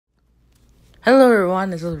Hello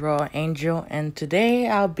everyone, this is Raw Angel, and today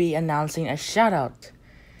I'll be announcing a shout out.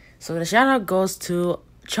 So the shout out goes to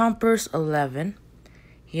Chompers11.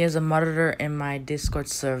 He is a moderator in my Discord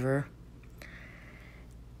server.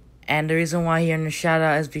 And the reason why he earned a shout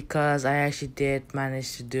out is because I actually did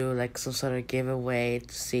manage to do like some sort of giveaway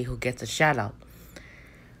to see who gets a shout out.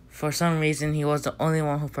 For some reason, he was the only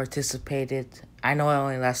one who participated. I know it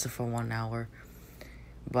only lasted for 1 hour,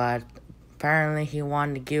 but apparently he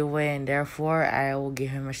won the giveaway, and therefore I will give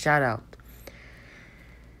him a shout out.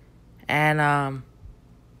 And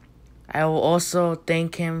I will also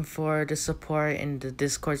thank him for the support in the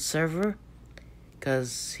Discord server,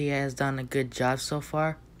 because he has done a good job so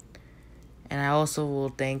far. And I also will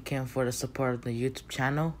thank him for the support of the YouTube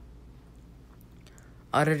channel.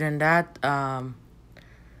 Other than that,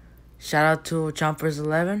 shout out to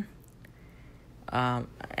Chompers11.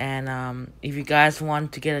 If you guys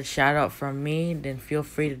want to get a shout out from me, then feel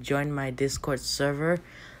free to join my Discord server.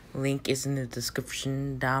 Link is in the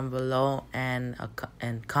description down below and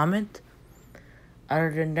comment.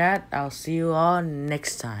 Other than that, I'll see you all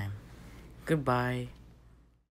next time. Goodbye.